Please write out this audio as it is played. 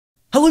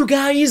Hello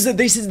guys,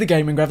 this is the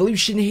Gaming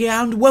Revolution here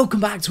and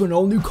welcome back to an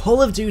all new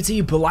Call of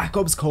Duty Black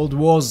Ops Cold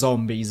War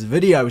Zombies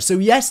video. So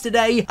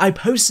yesterday I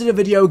posted a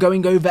video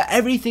going over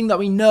everything that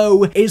we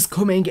know is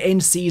coming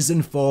in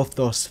Season 4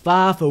 thus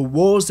far for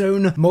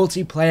Warzone,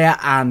 multiplayer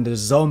and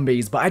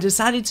zombies, but I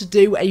decided to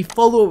do a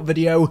follow-up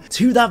video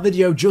to that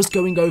video just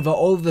going over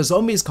all of the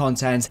zombies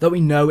content that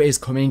we know is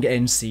coming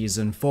in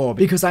Season 4,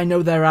 because I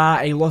know there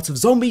are a lot of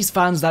zombies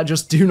fans that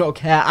just do not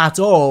care at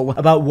all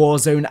about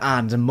Warzone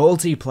and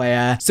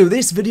multiplayer. So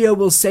this video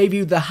will save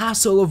you the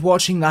hassle of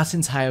watching that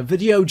entire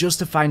video just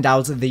to find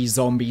out the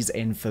zombies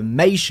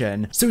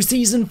information. So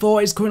Season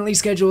 4 is currently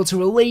scheduled to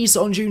release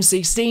on June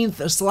 16th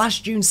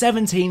 / June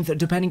 17th,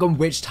 depending on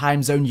which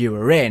time zone you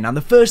are in. And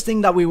the first thing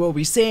that we will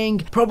be seeing,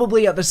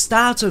 probably at the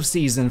start of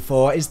Season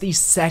 4, is the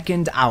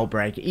Second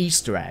Outbreak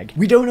Easter egg.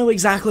 We don't know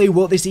exactly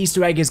what this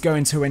Easter egg is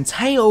going to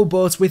entail,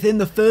 but within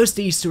the first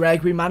Easter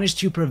egg, we managed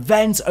to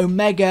prevent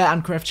Omega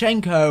and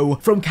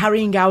Kravchenko from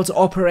carrying out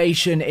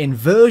Operation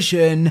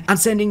Inversion and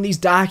sending these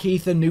dark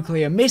ether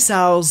nuclear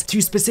missiles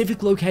to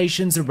specific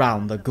locations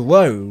around the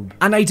globe.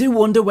 And I do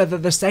wonder whether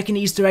the second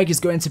Easter egg is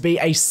going to be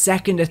a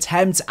second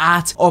attempt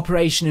at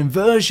Operation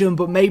Inversion,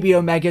 but maybe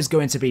Omega is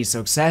going to be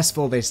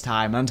successful this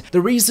time. And the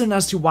reason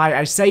as to why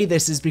I say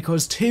this is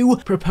because two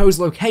proposed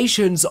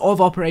locations of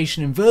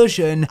Operation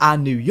Inversion are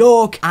New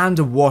York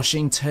and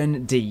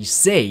Washington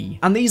DC.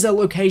 And these are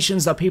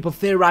locations that people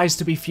theorize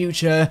to be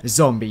future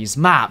zombies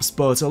maps,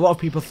 but a lot of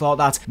people thought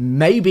that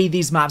maybe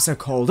these maps are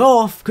called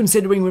off,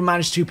 considering we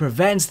managed to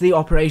prevent the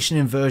Operation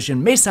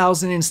Inversion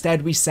missiles and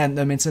instead we sent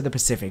them into the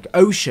Pacific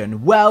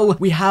Ocean. Well,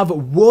 we have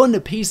one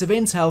piece of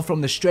intel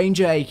from the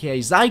Stranger, aka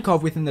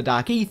Zykov, within the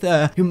Dark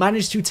Ether, who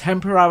managed to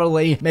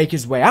temporarily make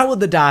his way out of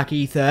the Dark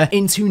Ether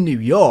into New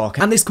York,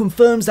 and this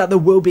confirms that there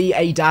will be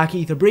a Dark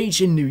Ether breach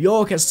in New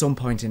York at some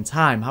point in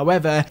time.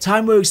 However,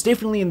 time works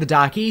differently in the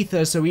Dark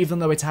Ether, so even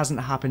though it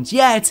hasn't happened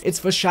yet, it's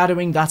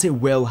foreshadowing that it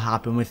will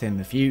happen within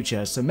the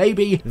future. So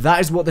maybe that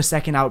is what the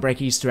Second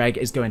Outbreak Easter egg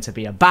is going to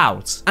be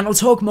about. And I'll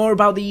talk more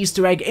about the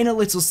Easter egg in a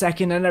little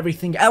second and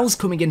everything else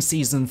coming in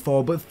Season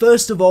 4, but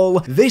first of all,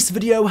 this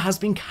video has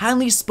been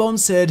kindly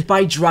sponsored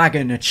by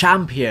Dragon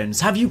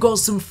Champions. Have you got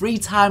some free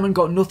time and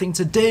got nothing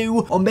to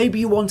do, or maybe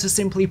you want to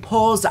simply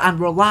pause and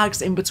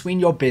relax in between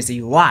your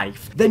busy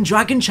life? Then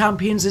Dragon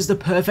Champions is the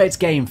perfect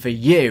game for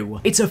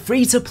you. It's a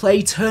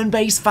free-to-play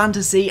turn-based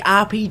fantasy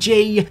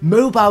RPG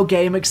mobile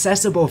game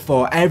accessible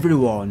for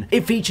everyone.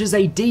 It features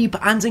a deep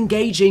and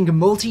engaging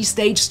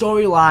multi-stage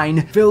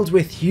storyline filled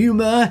with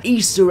humor,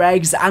 Easter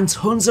eggs, and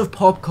tons of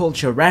pop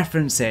culture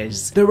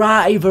references. There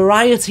are a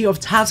variety of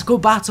tactical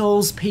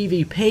battles,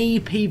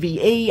 PvP,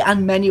 PvE,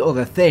 and many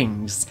other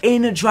things.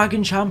 In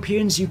Dragon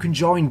Champions, you can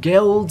join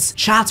guilds,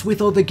 chat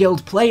with other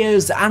guild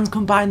players, and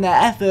combine their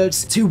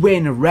efforts to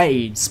win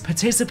raids,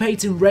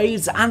 participate in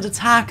raids, and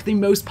attack the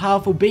most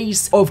powerful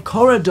beasts of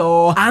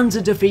Corridor, and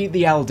to defeat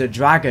the Elder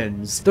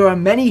Dragons. There are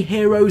many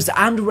heroes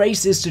and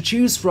races to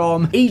choose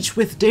from, each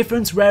with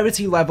different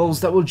rarity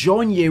levels that will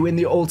join you in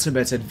the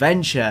ultimate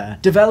adventure.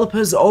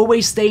 Developers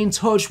always stay in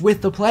touch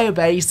with the player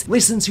base,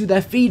 listen to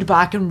their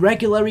feedback, and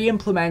regularly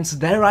implement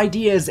their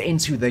ideas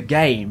into the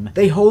game.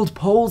 They hold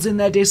polls in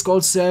their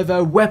Discord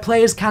server where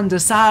players can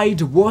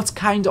decide what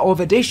kind of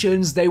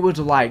additions they would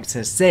like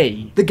to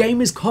see. The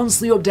game is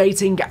constantly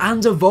updating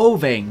and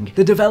evolving.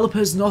 The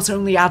developers not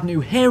only add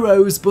new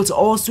heroes, but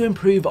also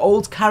improve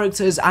old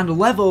characters and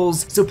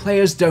levels so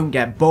players don't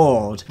get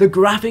bored. The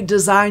graphic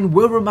design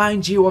will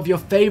remind you of your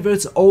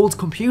favorite old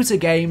computer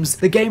games.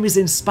 The game is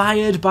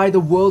inspired by the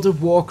World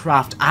of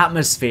Warcraft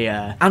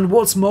atmosphere. And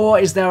what's more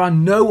is there are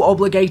no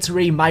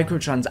obligatory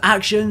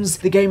microtransactions.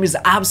 The game is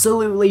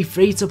absolutely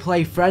free to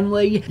play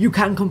friendly. You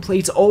can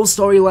complete all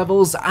story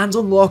levels and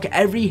unlock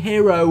every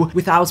hero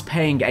without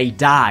paying a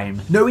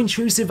dime. No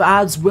intrusive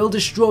ads will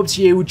disrupt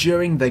you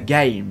during the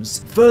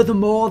games.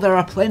 Furthermore, there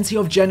are plenty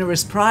of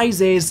generous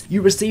prizes.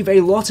 You receive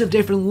a lot of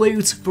different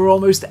loot for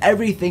almost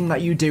everything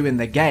that you do in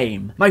the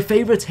game. My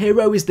favorite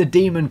hero is the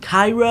Demon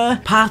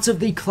Kyra, part of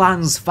the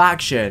Clan's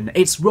faction.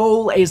 Its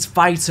role is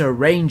Fighter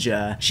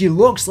Ranger. She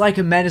looks like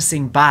a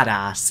menacing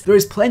badass. There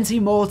is plenty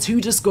more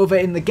to discover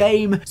in the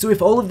game, so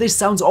if all of this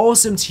sounds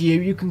awesome to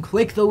you, you can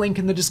click the link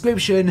in the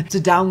description to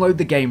download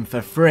the game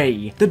for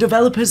free. The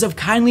developers have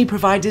kindly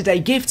provided a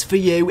gift for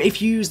you.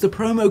 If you use the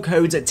promo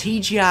code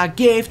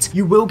TGRGIFT,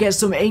 you will get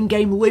some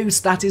in-game loot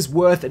that is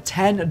worth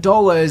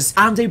 $10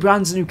 and a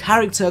brand new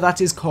character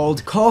that is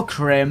called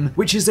Korkrim,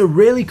 which is a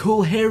really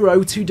cool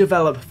hero to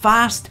develop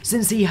fast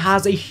since he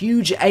has a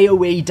huge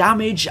AoE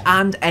damage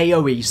and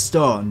AoE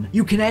stun.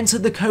 You can enter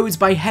the codes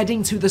by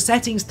heading to the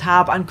settings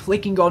tab and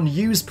clicking on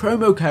use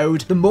promo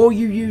code. The more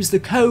you use the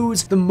code,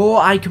 the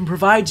more I can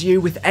provide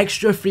you with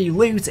extra free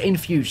loot in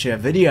future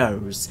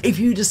videos. If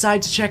you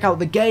decide to check out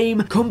the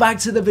game, come back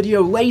to the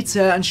video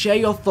later and share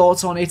your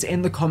thoughts on it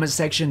in the comment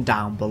section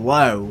down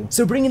below.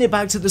 So bringing it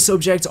back to the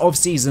subject of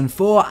Season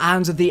 4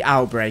 and the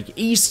Outbreak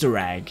Easter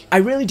egg, I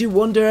really do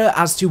wonder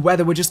as to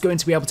whether we're just going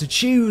to be able to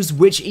choose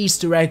which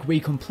Easter egg we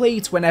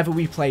complete whenever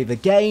we play the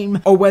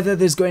game, or whether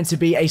there's going to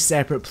be a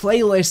separate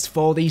playlist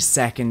for the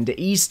second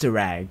Easter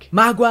egg. egg.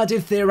 Magua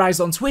did theorize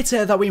on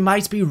Twitter that we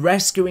might be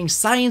rescuing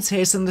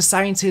scientists and the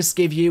scientists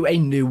give you a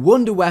new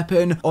wonder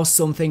weapon or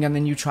something and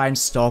then you try and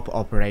stop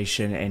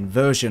Operation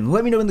Inversion.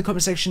 Let me know in the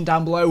comment section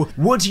down below,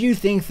 what do you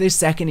think this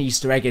second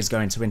Easter egg is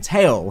going to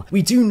entail?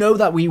 We do know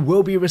that we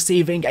will be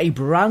receiving a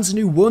brand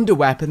new wonder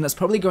weapon that's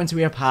probably going to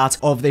be a part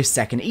of this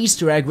second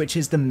Easter egg, which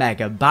is the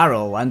Mega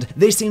Barrel, and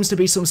this seems to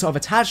be some sort of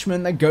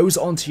attachment that goes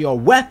onto your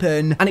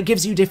weapon and it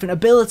gives you different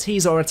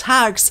abilities or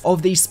attacks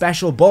of these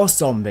special boss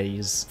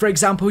zombies. For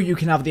example, you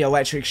can have the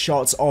electric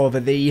shots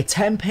of the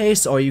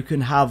Tempest, or you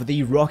can have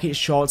the rocket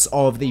shots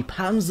of the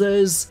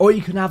Panzers, or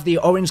you can have the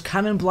orange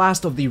cannon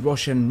blast of the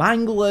Russian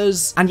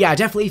Manglers. And yeah, I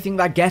definitely think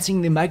that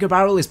getting the Mega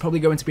Barrel is probably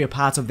going to be a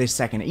part of this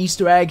second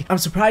Easter egg. I'm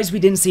surprised we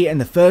didn't see it in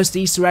the first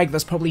Easter egg.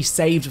 That's probably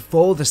saved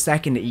for the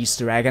second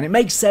Easter egg, and it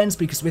makes sense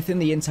because within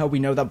the intel we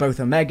know that both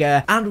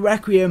Omega and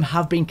Requiem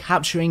have been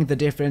capturing the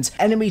different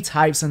enemy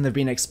types and they've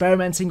been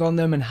experimenting on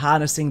them and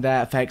harnessing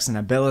their effects and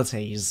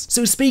abilities.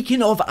 So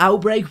speaking of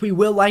Outbreak, we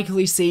will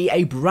likely see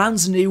a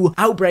brand new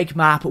Outbreak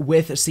map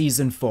with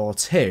Season 4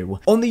 too.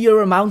 On the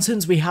Euro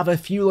Mountains we have a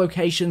few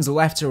locations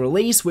left to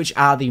release, which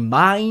are the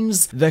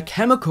mines, the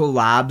chemical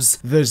labs,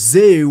 the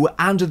zoo,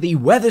 and the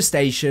weather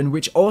station,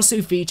 which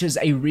also features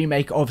a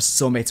remake of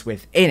Summit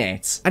within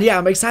it. And yeah,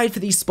 I'm excited for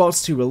these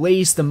spots to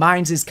release. The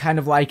mines is kind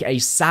of like a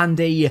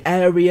sandy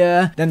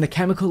area, then the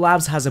chemical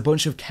labs has a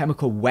bunch of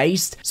chemical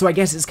waste, so I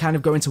guess it's kind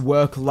of going to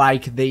work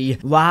like the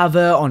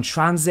lava on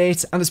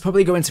Transit, and there's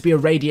probably going to be a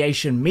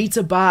radiation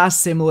meter bar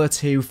similar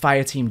to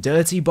Fireteam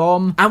Dirty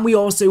Bomb, and we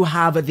also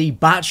have the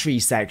battery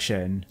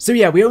section. So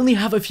yeah, we only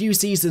have a few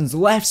seasons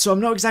left, so I'm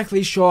not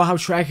exactly sure how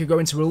Trek are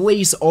going to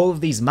release all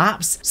of these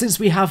maps, since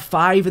we have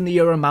 5 in the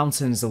Euro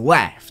Mountains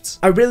left.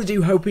 I really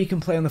do hope we can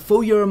play on the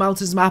full Euro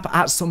Mountains map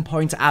at some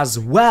point as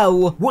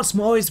well. What's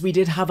more is we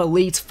did have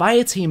Elite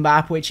Fireteam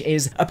map, which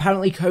is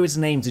apparently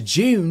codenamed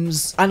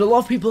Dunes, and a lot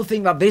of people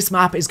think that this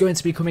map is going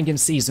to be coming in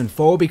Season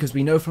 4 because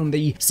we know from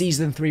the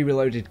Season 3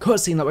 Reloaded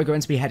cutscene that we're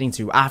going to be heading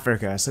to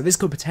Africa, so this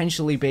could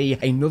potentially be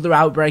another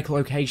Outbreak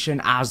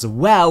location as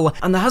well.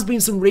 And there has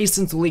been some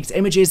recent leaked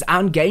images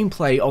and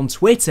gameplay on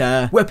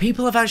Twitter where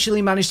people have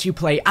actually managed to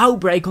play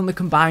Outbreak on the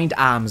Combined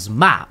Arms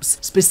maps,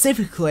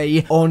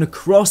 specifically on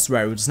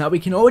Crossroads. Now we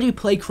can already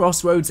play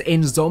Crossroads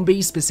in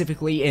Zombies,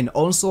 specifically in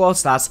Onslaught.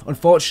 That's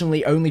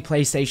unfortunately only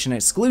PlayStation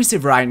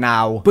exclusive right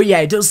now, but yeah,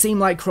 it does seem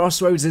like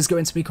Crossroads is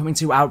going to be coming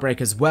to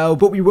Outbreak as well,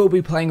 but we will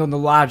be playing on the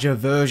larger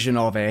version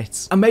of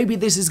it. And maybe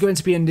this is going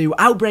to be a new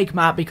Outbreak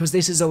map because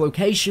this is a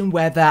location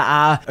where there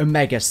are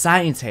Omega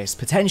scientists,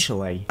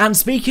 potentially. And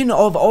speaking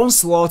of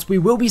Onslaught, we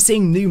will be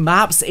seeing new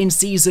maps in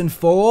Season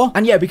 4,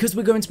 and yeah, because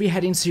we're going to be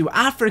heading to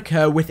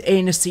Africa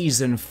within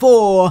Season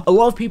 4, a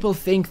lot of people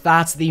think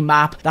that the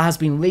map that has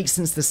been leaked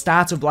since the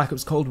start of Black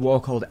Ops Cold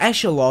War called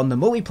Echelon, the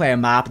multiplayer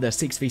map, the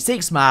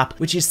 6v6 map,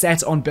 which is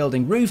set on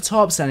building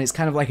rooftops and it's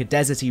kind of like a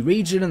deserty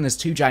region and there's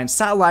 2 giant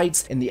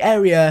satellites in the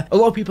area, a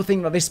lot of people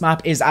think that this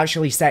map is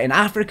actually set in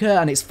Africa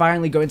and it's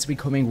finally going to be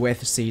coming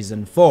with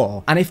Season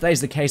 4. And if that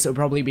is the case, it'll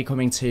probably be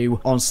coming to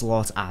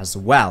Onslaught as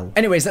well.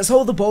 Anyways, that's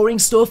all the boring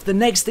stuff. The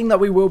next thing that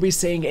we will be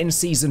seeing in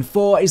Season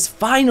 4 is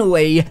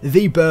finally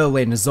the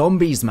Berlin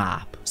Zombies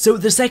map. So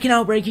the second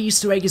Outbreak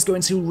Easter egg is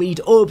going to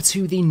lead up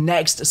to the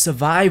next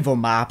survival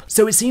map.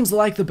 So it seems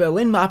like the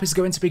Berlin map is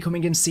going to be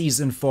coming in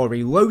Season 4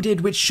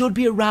 Reloaded, which should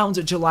be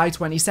around July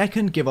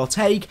 22nd, give or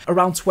take,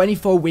 around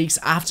 24 weeks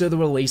after the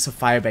release of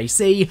Firebase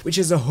C, which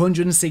is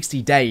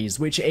 160 days,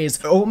 which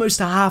is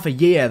almost a half a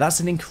year. That's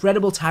an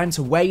incredible time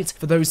to wait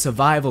for those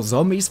survival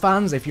zombies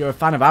fans. If you're a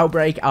fan of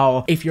Outbreak,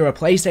 or if you're a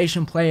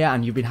PlayStation player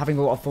and you've been having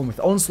a lot of fun with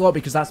Onslaught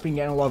because that's been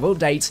getting a lot of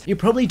updates, you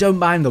probably don't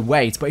mind the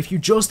wait. But if you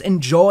just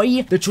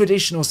enjoy the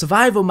traditional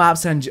survival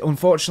maps and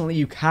unfortunately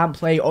you can't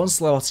play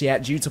Onslaught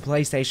yet due to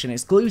PlayStation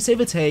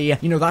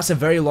exclusivity, you know, that's a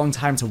very long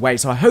time to wait.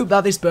 So I hope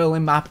that this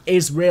Berlin map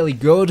is really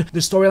good. The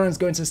storyline is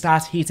going to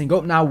start heating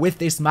up now with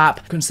this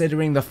map,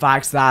 considering the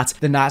fact that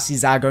the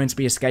Nazis are going to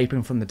be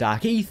escaping from the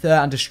Dark Ether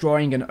and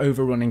destroying and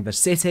overrunning the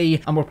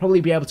city, and we'll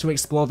probably be able to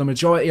explore the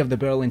majority of the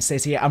Berlin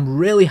city. I'm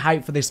really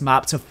hyped for this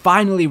map to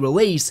finally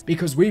release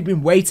because we've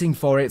been waiting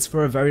for it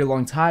for a very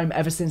long time,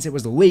 ever since it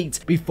was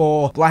leaked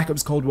before Black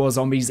Ops Cold War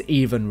Zombies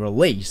even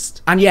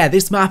released. And yeah,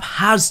 this map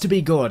has to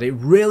be good. It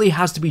really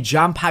has to be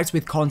jam-packed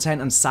with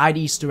content and side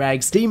Easter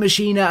eggs. Steam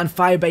Machina and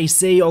Firebase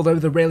C, although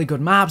they're really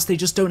good maps, they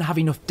just don't have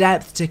enough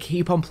depth to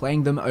keep on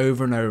playing them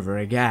over and over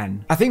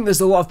again. I think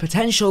there's a lot of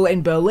potential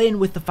in Berlin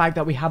with the fact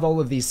that we have all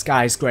of these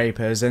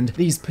skyscrapers and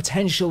these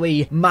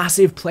potentially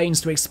massive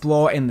planes to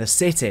explore in the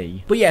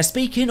city. But yeah,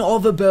 speaking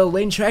of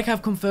Berlin, Trek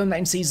have confirmed that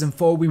in Season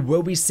 4 we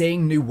will be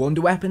seeing new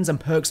wonder weapons and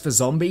perks for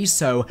zombies.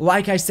 So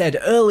like I said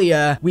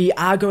earlier, we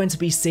are going to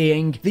be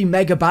seeing the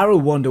Mega Barrel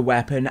wonder weapon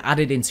Weapon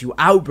added into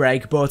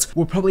Outbreak, but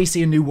we'll probably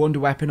see a new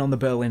Wonder Weapon on the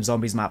Berlin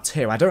Zombies map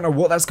too. I don't know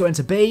what that's going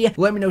to be.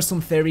 Let me know some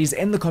theories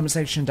in the comment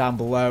section down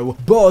below,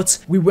 but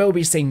we will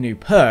be seeing new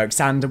perks,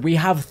 and we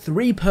have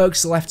 3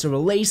 perks left to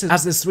release,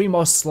 as there's 3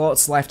 more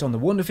slots left on the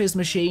Wonder Fist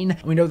machine.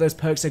 We know those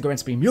perks are going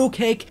to be Mule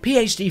Kick,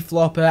 PhD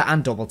Flopper,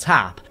 and Double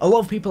Tap. A lot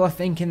of people are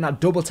thinking that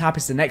Double Tap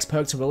is the next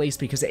perk to release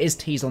because it is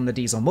teased on the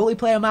Diesel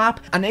multiplayer map,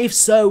 and if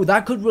so,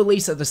 that could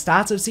release at the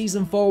start of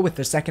Season 4 with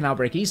the second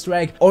Outbreak Easter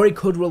egg, or it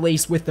could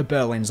release with the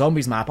Berlin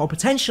Zombies map, or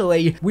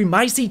potentially, we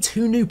might see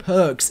 2 new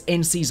perks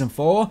in Season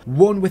 4,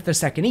 one with the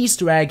second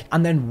Easter egg,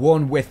 and then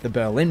one with the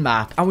Berlin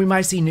map, and we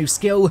might see new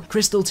skill,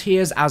 crystal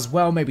tiers as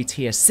well, maybe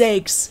tier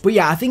 6, but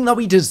yeah, I think that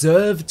we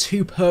deserve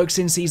 2 perks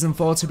in Season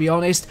 4 to be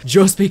honest,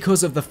 just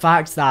because of the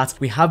fact that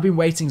we have been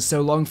waiting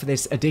so long for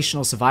this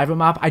additional survivor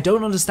map. I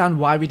don't understand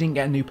why we didn't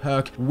get a new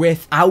perk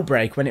with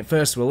Outbreak when it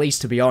first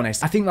released, to be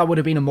honest. I think that would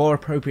have been a more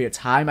appropriate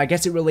time. I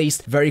guess it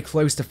released very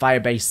close to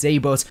Firebase C,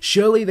 but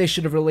surely they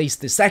should have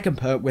released the second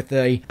perk with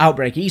the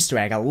Outbreak Easter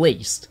egg at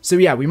least. So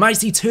yeah, we might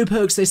see 2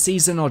 perks this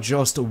season or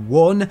just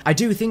 1. I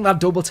do think that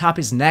Double Tap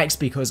is next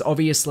because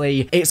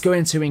obviously it's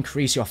going to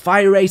increase your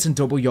fire rate and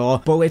double your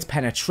bullet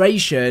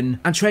penetration,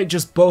 and Trek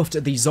just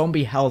buffed the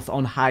zombie health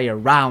on higher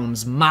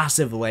rounds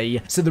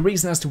massively, so the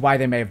reason as to why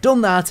they may have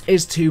done that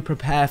is to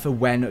prepare for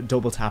when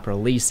Double Tap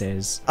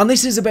releases. And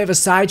this is a bit of a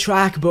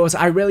sidetrack, but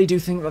I really do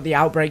think that the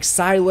Outbreak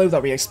silo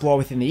that we explore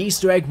within the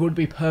Easter egg would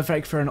be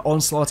perfect for an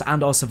Onslaught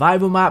and or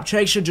survival map.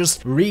 Trek should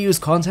just reuse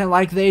content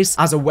like this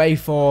as a way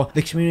for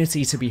the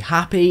community to be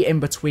happy in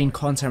between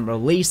content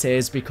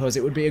releases, because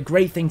it would be a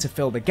great thing to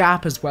fill the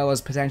gap, as well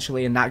as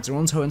potentially enact an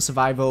Toten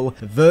survival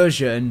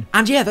version.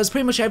 And yeah, that's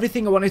pretty much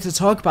everything I wanted to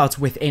talk about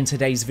within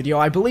today's video.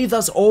 I believe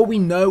that's all we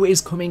know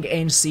is coming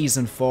in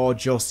Season 4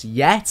 just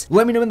yet.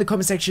 Let me know in the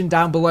comment section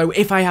down below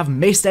if I have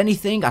missed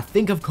anything. I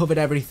think I've covered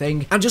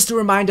everything. And just a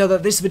reminder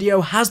that this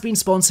video has been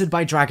sponsored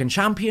by Dragon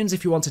Champions.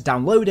 If you want to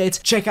download it,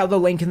 check out the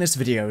link in this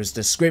video's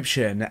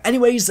description.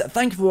 Anyways,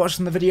 thank you for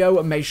watching the video,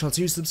 and make sure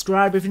to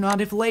subscribe if you're not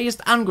here for the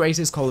latest and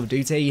greatest Call of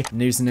Duty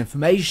news and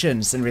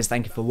information. So anyways,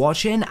 thank you for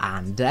watching,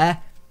 and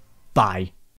bye.